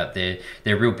that are out there.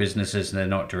 They're real businesses and they're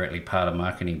not directly part of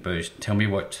Marketing Boost. Tell me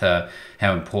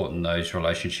how important those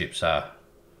relationships are.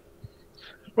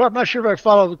 Well, I'm not sure if I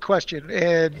follow the question.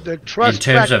 And the In trust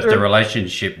terms of the factor,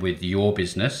 relationship with your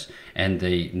business and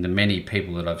the many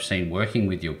people that I've seen working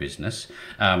with your business,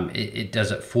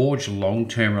 does it forge long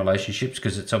term relationships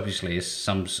because it's obviously a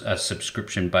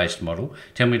subscription based model.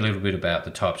 Tell me a little bit about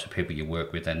the types of people you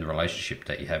work with and the relationship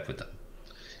that you have with them.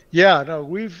 yeah, no,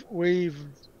 we've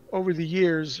over the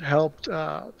years helped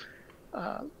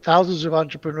thousands of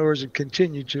entrepreneurs and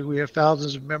continue to. We have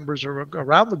thousands of members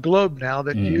around the globe now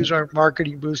that use Mm. our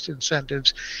marketing boost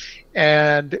incentives,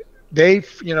 and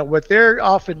what they're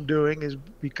often doing is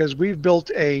because we've built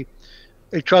a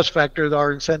trust factor that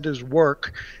our incentives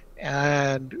work.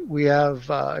 And we have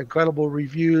incredible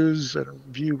reviews and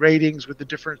review ratings with the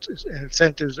different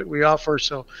incentives that we offer.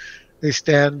 So they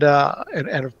stand and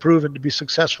have proven to be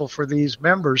successful for these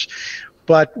members.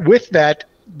 But with that,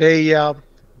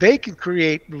 they can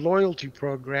create loyalty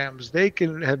programs. They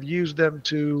can have used them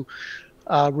to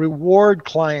reward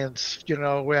clients,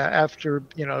 after,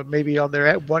 maybe on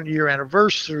their 1 year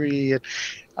anniversary.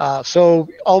 And so,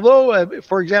 although,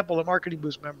 for example, a Marketing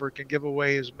Boost member can give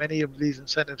away as many of these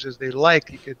incentives as they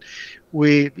like,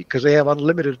 because they have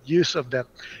unlimited use of them.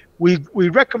 We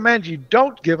recommend you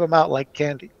don't give them out like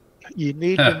candy. You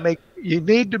need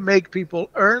to make people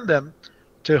earn them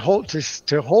to hold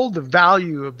the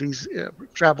value of these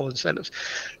travel incentives.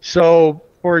 So,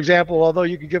 for example, although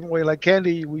you could give them away like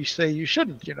candy, we say you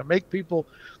shouldn't. Make people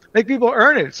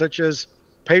earn it, such as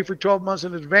pay for 12 months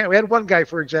in advance. We had one guy,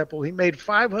 for example, he made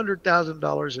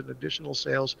 $500,000 in additional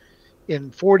sales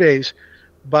in 4 days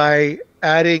by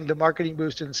adding the Marketing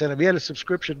Boost incentive. He had a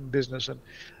subscription business, and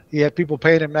he had people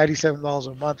paying him $97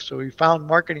 a month. So he found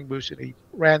Marketing Boost and he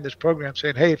ran this program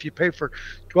saying, hey, if you pay for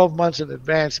 12 months in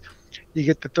advance, you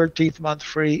get the 13th month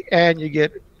free and you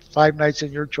get 5 nights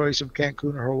in your choice of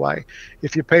Cancun or Hawaii.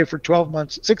 If you pay for 12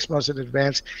 months, 6 months in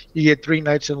advance, you get 3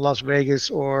 nights in Las Vegas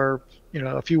or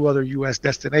a few other U.S.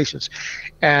 destinations.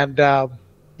 And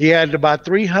he had about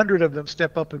 300 of them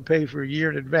step up and pay for a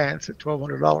year in advance at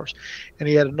 $1,200, and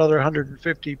he had another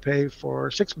 150 pay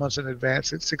for 6 months in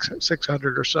advance at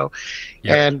 600 or so.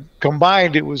 Yep. And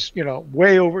combined, it was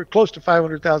way over close to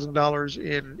 $500,000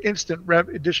 in instant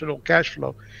additional cash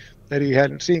flow that he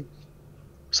hadn't seen.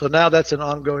 So now that's an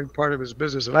ongoing part of his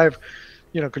business, and I've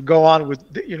could go on with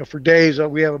for days.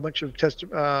 We have a bunch of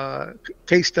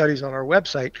case studies on our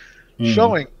website Mm.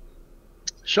 showing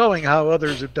showing how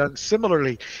others have done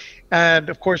similarly. And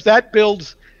of course, that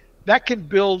can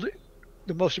build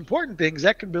the most important things,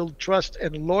 that can build trust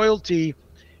and loyalty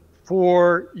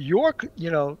for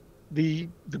the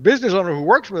business owner who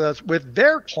works with us with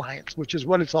their clients, which is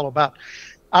what it's all about.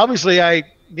 Obviously, I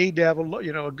need to have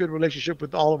a good relationship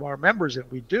with all of our members, and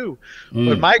we do.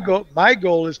 But Mm. my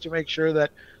goal is to make sure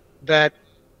that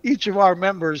each of our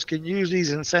members can use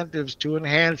these incentives to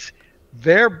enhance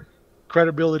their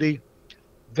credibility,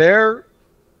 their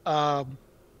um,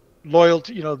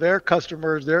 loyalty, their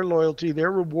customers, their loyalty,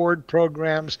 their reward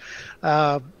programs.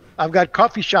 Uh, I've got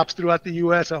coffee shops throughout the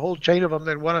U.S., a whole chain of them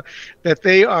that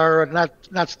they are not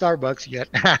Starbucks yet,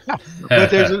 but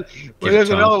Give it there's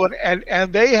time. another one,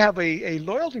 and they have a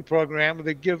loyalty program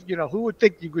that who would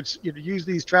think you could use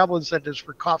these travel incentives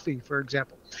for coffee, for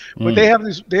example, but they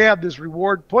Mm. have this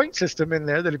reward point system in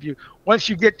there that if you once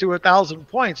you get to 1,000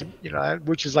 points,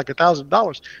 which is like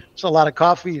 $1,000, it's a lot of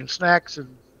coffee and snacks and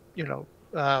you know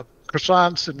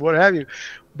croissants and what have you.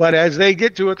 But as they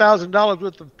get to $1,000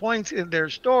 worth of points in their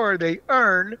store, they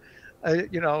earn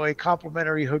a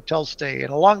complimentary hotel stay.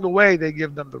 And along the way, they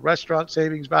give them the restaurant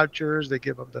savings vouchers, they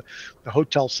give them the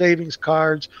hotel savings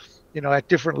cards, at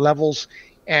different levels.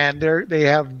 And they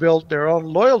have built their own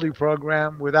loyalty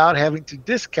program without having to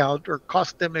discount or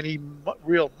cost them any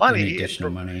real Any money additional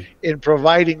money? in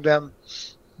providing them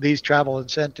these travel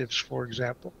incentives, for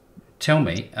example. Tell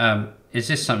me, is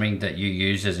this something that you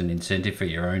use as an incentive for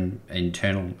your own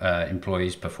internal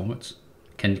employees' performance?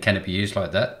 Can it be used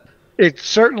like that? It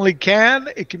certainly can.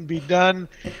 It can be done.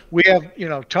 We have,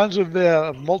 tons of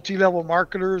multi-level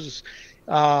marketers.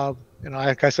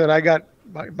 Like I said, I got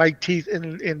my teeth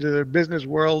into the business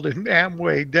world in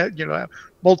Amway,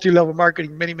 multi-level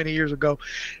marketing many, many years ago.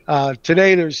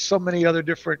 Today, there's so many other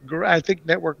different. I think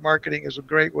network marketing is a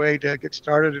great way to get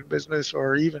started in business,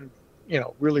 or even,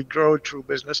 really grow a true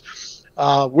business.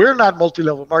 We're not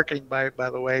multi-level marketing, by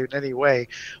the way, in any way,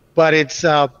 but it's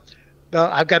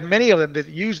I've got many of them that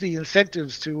use the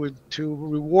incentives to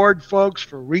reward folks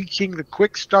for reaching the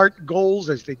quick start goals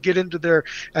as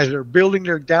they're building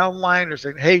their downline. They're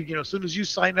saying, hey, as soon as you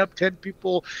sign up, 10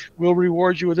 people will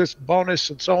reward you with this bonus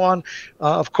and so on.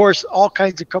 Of course, all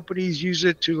kinds of companies use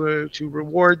it to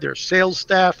reward their sales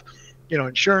staff,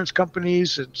 insurance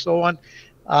companies and so on.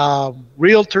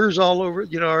 Realtors all over,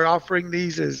 are offering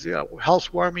these as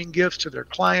housewarming gifts to their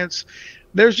clients.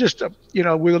 There's just with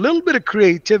a little bit of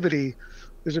creativity,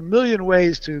 there's a million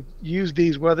ways to use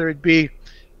these, whether it be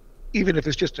even if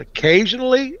it's just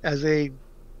occasionally as a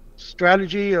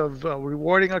strategy of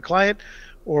rewarding a client,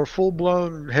 or full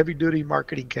blown heavy duty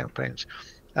marketing campaigns.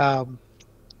 Um,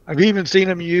 I've even seen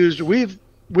them used. We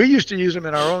used to use them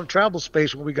in our own travel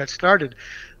space when we got started.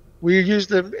 We used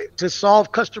them to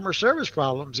solve customer service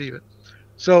problems even.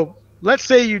 So let's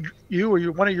say you or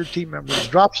one of your team members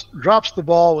drops the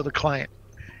ball with a client,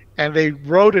 and they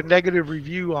wrote a negative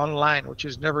review online, which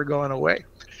is never going away.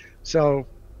 So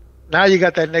now you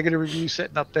got that negative review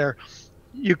sitting up there.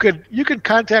 You could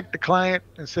contact the client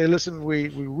and say, listen, we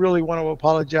really want to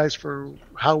apologize for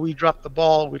how we dropped the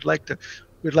ball. We'd like to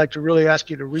really ask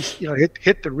you to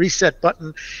hit the reset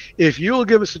button. If you'll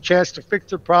give us a chance to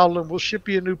fix the problem, we'll ship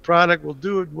you a new product. We'll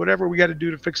do it, whatever we got to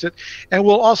do to fix it, and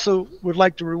we'll also would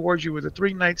like to reward you with a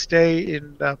 3-night stay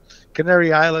in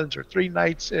Canary Islands, or 3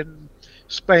 nights in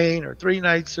Spain, or 3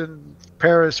 nights in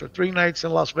Paris, or 3 nights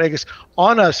in Las Vegas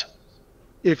on us,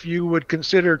 if you would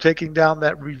consider taking down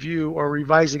that review or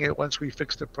revising it once we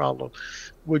fix the problem.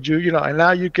 Would you, and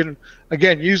now you can,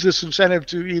 again, use this incentive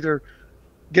to either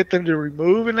get them to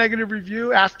remove a negative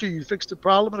review after you fix the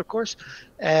problem, of course,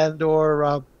 and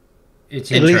or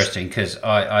It's at least. interesting because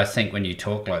I think when you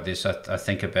talk like this, I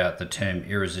think about the term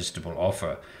irresistible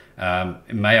offer.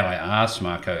 May I ask,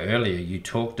 Marco, earlier you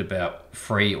talked about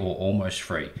free or almost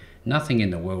free. Nothing in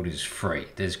the world is free.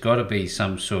 There's got to be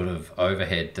some sort of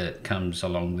overhead that comes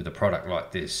along with a product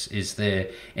like this. Is there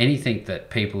anything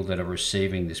that people that are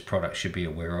receiving this product should be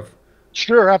aware of?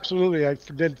 Sure, absolutely. I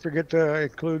did forget to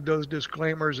include those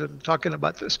disclaimers in talking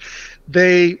about this.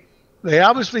 They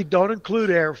obviously don't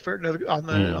include airfare on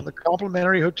Mm. the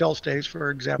complimentary hotel stays, for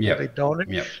example. They Yep. don't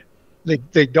Yep.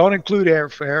 they don't include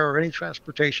airfare or any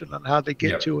transportation on how they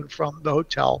get Yep. to and from the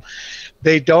hotel.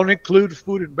 They don't include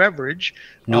food and beverage,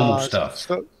 Normal stuff.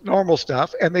 so normal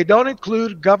stuff, and they don't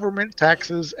include government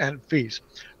taxes and fees,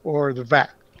 or the VAT.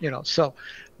 So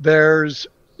there's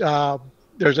uh,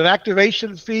 there's an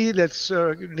activation fee that's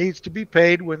needs to be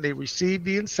paid when they receive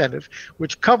the incentive,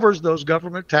 which covers those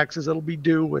government taxes that'll be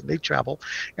due when they travel,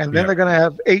 and then they're Yep. going to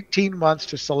have 18 months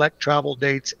to select travel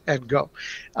dates and go.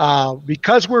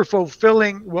 Because we're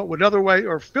fulfilling what would otherwise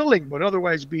or filling what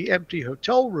otherwise be empty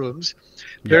hotel rooms,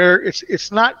 Yep.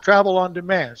 it's not travel on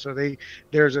demand. So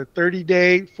there's a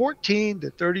 30-day, 14 to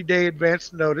 30-day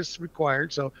advance notice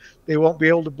required. So they won't be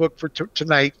able to book for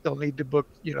tonight. They'll need to book,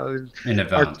 In our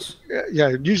advance. yeah,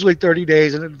 usually 30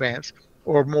 days in advance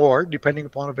or more, depending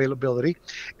upon availability.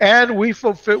 And we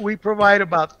provide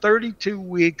about 32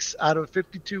 weeks out of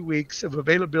 52 weeks of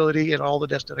availability in all the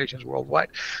destinations worldwide.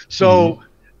 Hmm. So,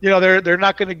 they're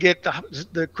not going to get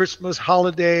the Christmas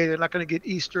holiday. They're not going to get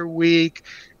Easter week.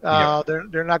 Yep.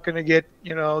 They're not going to get,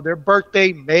 their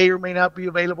birthday may or may not be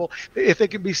available. If they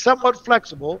can be somewhat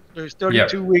flexible, there's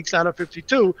 32 Yep. weeks out of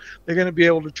 52. They're going to be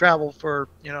able to travel for,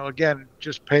 again,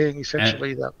 just paying And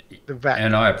essentially the VAT.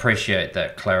 And I appreciate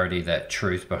that clarity, that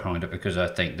truth behind it, because I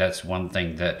think that's one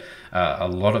thing that a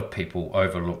lot of people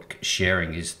overlook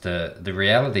sharing is the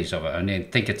realities of it. And I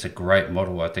think it's a great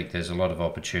model. I think there's a lot of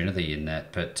opportunity in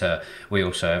that, but we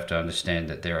also have to understand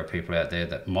that there are people out there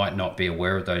that might not be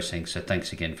aware of those things. So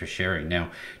thanks again for sharing.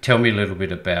 Now, tell me a little bit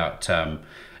about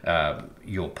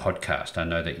your podcast. I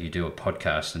know that you do a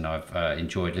podcast, and I've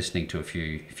enjoyed listening to a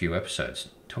few episodes.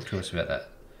 Talk to us about that.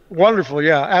 Wonderful,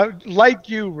 yeah. Like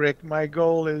you, Rick, my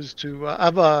goal is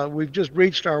to. We've just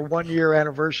reached our 1 year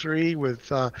anniversary with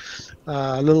a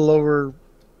little over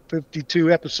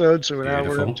 52 episodes, so now we're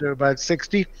up Beautiful. to about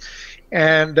 60,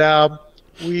 and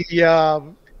we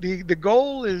the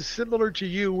goal is similar to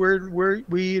you.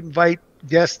 We invite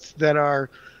guests that are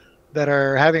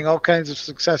having all kinds of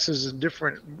successes and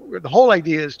different. The whole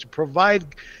idea is to provide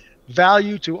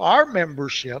value to our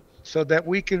membership so that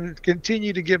we can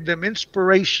continue to give them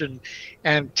inspiration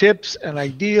and tips and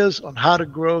ideas on how to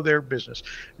grow their business.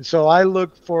 And so I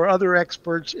look for other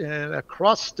experts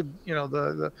across the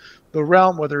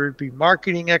realm, whether it be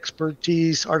marketing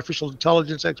expertise, artificial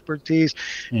intelligence expertise,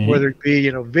 whether Hmm. it be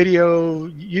video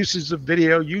uses of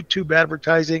video, YouTube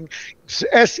advertising,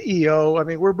 SEO. I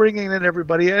mean, we're bringing in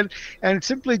everybody, and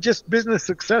simply just business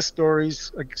success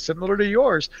stories similar to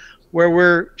yours, where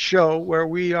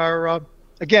we are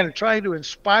again trying to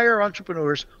inspire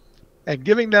entrepreneurs and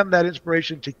giving them that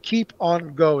inspiration to keep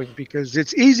on going, because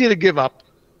it's easy to give up.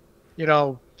 You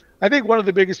know, I think one of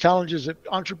the biggest challenges that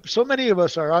so many of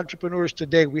us are entrepreneurs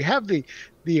today. We have the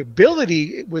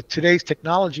ability with today's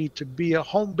technology to be a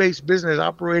home-based business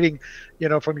operating,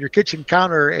 from your kitchen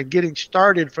counter and getting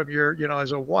started from your,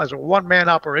 as a one-man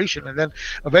operation, and then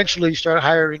eventually you start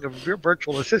hiring a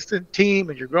virtual assistant team,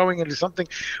 and you're growing into something.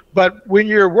 But when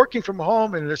you're working from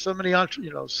home, and there's so many,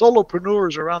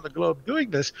 solopreneurs around the globe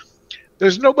doing this,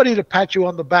 there's nobody to pat you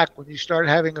on the back when you start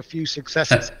having a few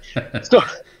successes. So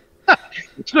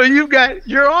so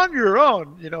you're on your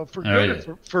own, for Oh good yeah.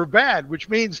 and for bad, which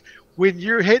means when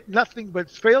you're hit nothing but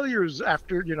failures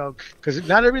after, because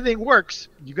not everything works.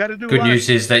 You got to do a Good lot of, news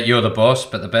is that you're the boss,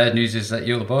 but the bad news is that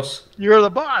you're the boss. you're the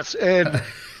boss.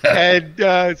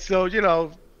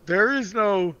 So, there is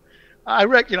no,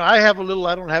 I have a little,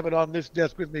 I don't have it on this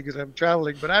desk with me because I'm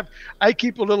traveling, but I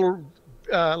keep a little,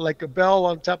 like a bell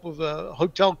on top of the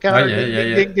hotel Oh counter, yeah, ding, yeah, ding,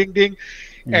 yeah. ding, ding, ding.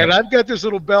 And Yep. I've got this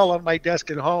little bell on my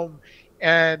desk at home,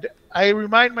 and I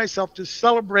remind myself to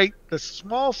celebrate the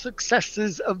small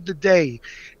successes of the day,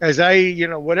 as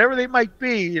whatever they might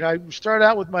be. I start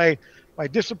out with my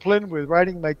discipline with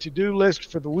writing my to-do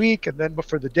list for the week and then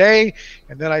for the day,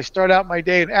 and then I start out my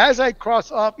day. And as I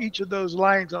cross off each of those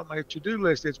lines on my to-do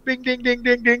list, it's bing, ding, ding,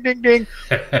 ding, ding, ding, ding.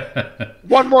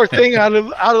 One more thing out of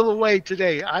the way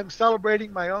today. I'm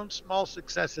celebrating my own small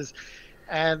successes,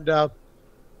 and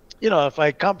if I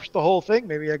accomplish the whole thing,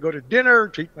 maybe I go to dinner,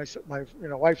 treat my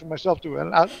wife and myself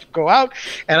to go out,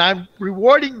 and I'm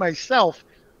rewarding myself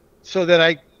so that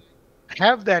I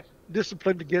have that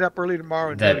discipline to get up early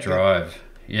tomorrow and do it That again. drive.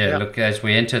 Yeah, Yeah. look, as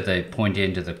we enter the point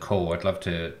end of the call, I'd love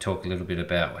to talk a little bit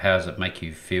about how does it make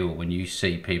you feel when you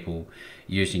see people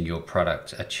using your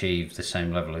product achieve the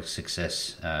same level of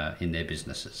success in their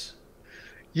businesses.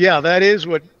 Yeah, that is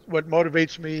what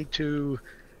motivates me to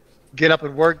get up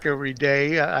and work every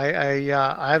day.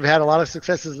 I've had a lot of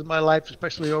successes in my life,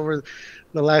 especially over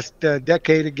the last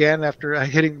decade. Again, after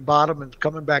hitting bottom and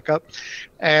coming back up,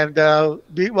 and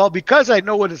because I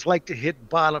know what it's like to hit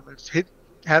bottom,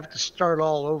 have to start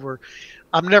all over.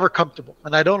 I'm never comfortable,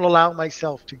 and I don't allow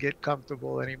myself to get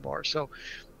comfortable anymore. So,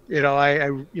 even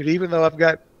though I've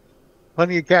got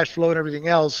plenty of cash flow and everything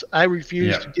else, I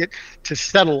refuse Yeah. to get to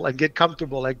settle and get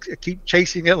comfortable. I keep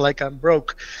chasing it like I'm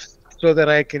broke, so that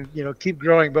I can, keep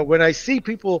growing. But when I see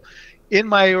people in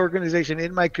my organization,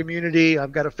 in my community,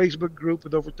 I've got a Facebook group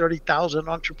with over 30,000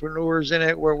 entrepreneurs in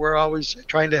it, where we're always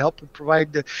trying to help and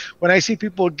provide when I see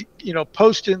people,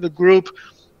 post in the group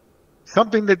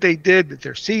something that they did, that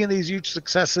they're seeing these huge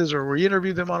successes, or we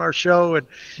interview them on our show, and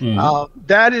Mm.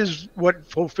 that is what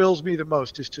fulfills me the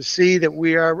most, is to see that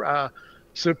we are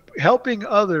helping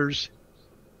others,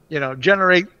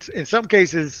 generate, in some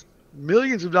cases,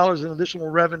 millions of dollars in additional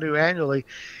revenue annually.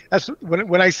 That's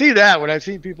when I see that, when I've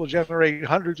seen people generate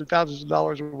hundreds of thousands of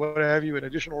dollars or what have you in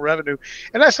additional revenue.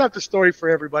 And that's not the story for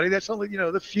everybody. That's only,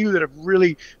 the few that have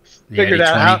really The figured eighty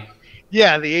out how, twenty.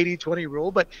 yeah, the 80-20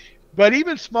 rule. But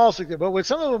even small success, but when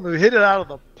some of them have hit it out of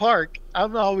the park,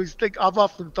 I've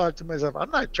often thought to myself,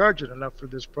 I'm not charging enough for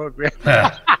this program.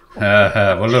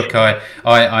 Well, look,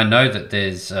 I know that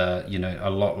there's a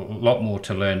lot more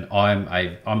to learn. I'm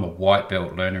a white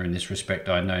belt learner in this respect.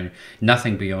 I know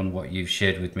nothing beyond what you've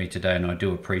shared with me today, and I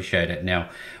do appreciate it. Now,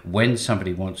 when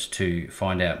somebody wants to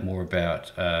find out more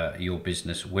about your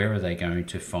business, where are they going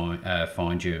to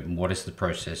find you, and what is the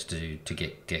process to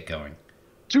get going?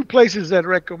 Two places that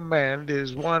recommend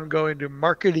is, one, going to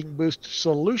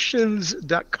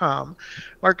marketingboostsolutions.com.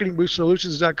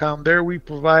 Marketingboostsolutions.com. There we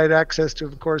provide access to,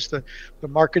 of course, the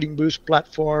Marketing Boost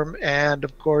platform, and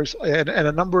of course, and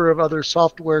a number of other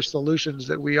software solutions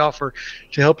that we offer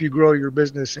to help you grow your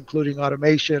business, including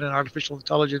automation and artificial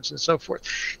intelligence and so forth.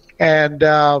 And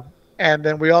and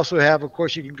then we also have, of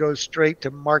course, you can go straight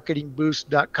to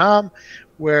marketingboost.com,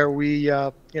 where we,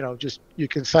 just you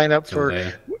can sign up It's all for.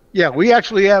 there. Yeah, we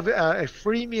actually have a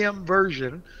freemium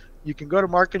version. You can go to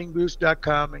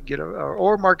marketingboost.com and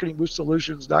or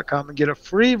marketingboostsolutions.com and get a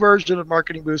free version of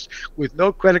Marketing Boost with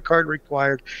no credit card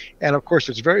required. And of course,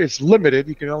 it's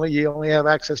limited. You only have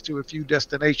access to a few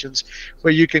destinations,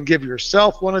 but you can give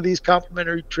yourself one of these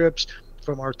complimentary trips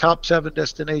from our top 7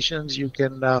 destinations. You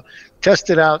can test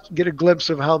it out, get a glimpse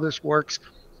of how this works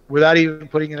without even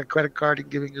putting in a credit card, and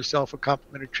giving yourself a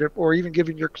complimentary trip, or even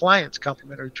giving your clients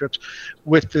complimentary trips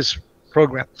with this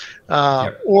program.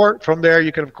 Yep. Or from there,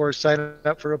 you can, of course, sign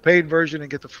up for a paid version and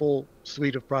get the full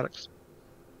suite of products.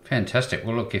 Fantastic.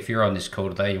 Well, look, if you're on this call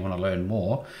today, you want to learn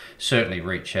more, certainly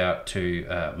reach out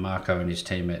to Marco and his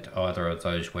team at either of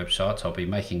those websites. I'll be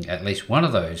making at least one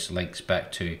of those links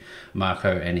back to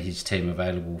Marco and his team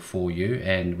available for you.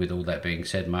 And with all that being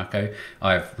said, Marco,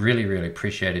 I've really, really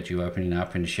appreciated you opening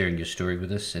up and sharing your story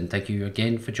with us. And thank you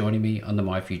again for joining me on the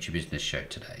My Future Business show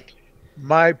today.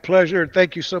 My pleasure.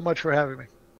 Thank you so much for having me.